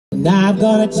And I've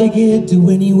got a ticket to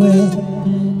anywhere.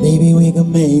 Maybe we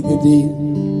can make a deal.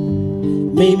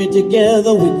 Maybe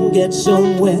together we can get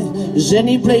somewhere. 'Cause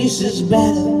any place is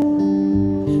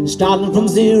better. Starting from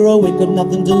zero, we got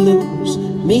nothing to lose.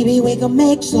 Maybe we can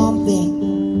make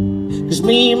something. 'Cause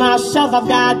me, myself, I've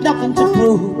got nothing to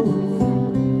prove.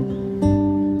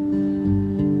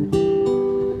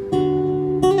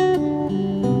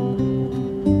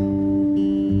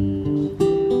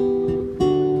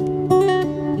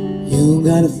 You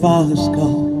got a fast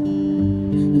car,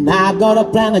 and I've got a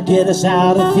plan to get us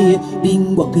out of here.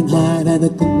 Been working hard at a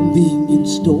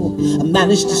convenience store. I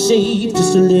managed to save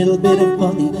just a little bit of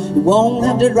money. You won't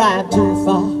have to drive too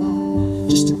far,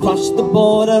 just to cross the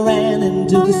border and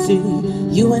into the city.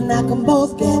 You and I can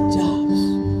both get jobs,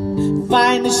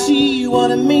 finally see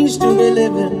what it means to be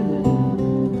living.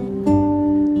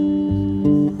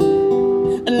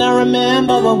 And I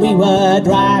remember when we were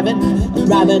driving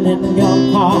in your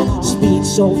car. Speed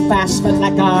so fast, felt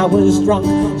like I was drunk.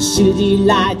 City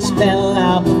lights fell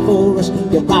out before us.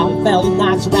 Your arm felt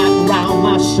nice wrapped around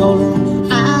my shoulder.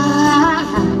 I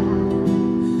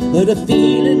had a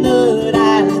feeling that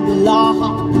I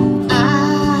belong.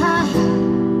 I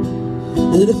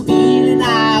had a feeling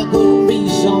I could be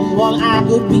someone. I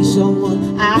could be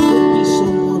someone. I could be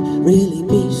someone. Really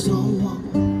be someone.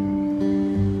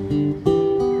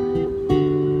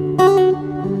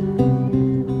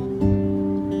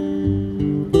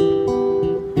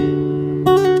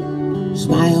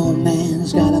 My old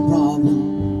man's got a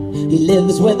problem. He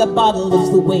lives with a bottle, that's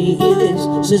the way he lives.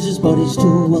 Says his body's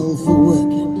too old for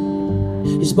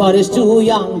working, his body's too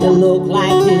young to look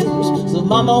like his. So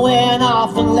mama went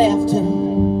off and left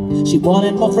him. She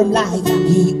wanted more from life than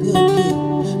he could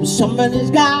give, but somebody's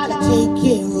gotta take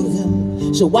care of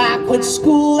him. So I quit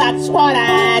school, that's what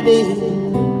I did.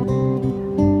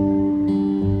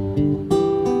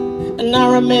 And I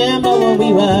remember when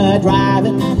we were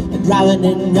driving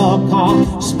in your car.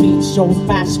 Speed so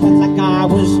fast, felt like I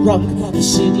was drunk. The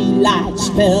city lights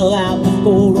fell out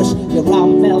before us. Your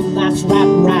arm felt nice wrapped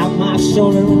around my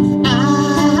shoulder. And I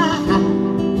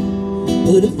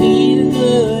had a feeling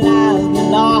that I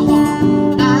belong.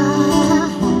 I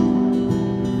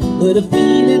had a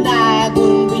feeling I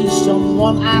could be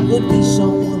someone. I could be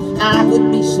someone. I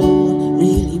could be someone.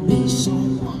 Really be someone.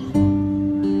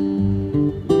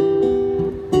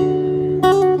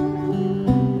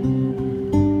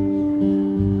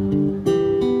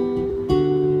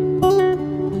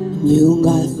 You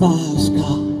got a fast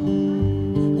car,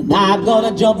 and I've got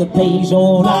a job that pays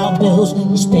all our bills.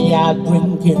 We stay out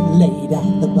drinking late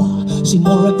at the bar, see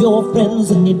more of your friends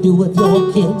than you do with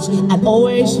your kids. I've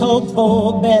always hoped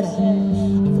for better,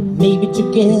 maybe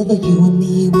together you and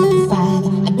me will be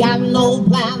fine. I got no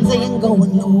plans, they ain't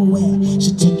going nowhere.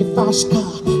 So take your fast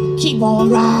car, keep on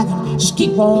riding, just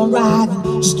keep on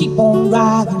riding, just keep on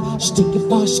riding. Just take your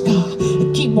fast car,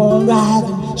 keep on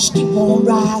riding, just keep on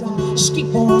riding, just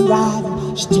keep on riding.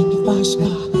 Just take your fast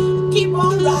car, keep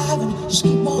on riding, just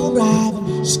keep on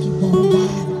riding, just keep on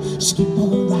riding, just keep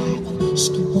on riding.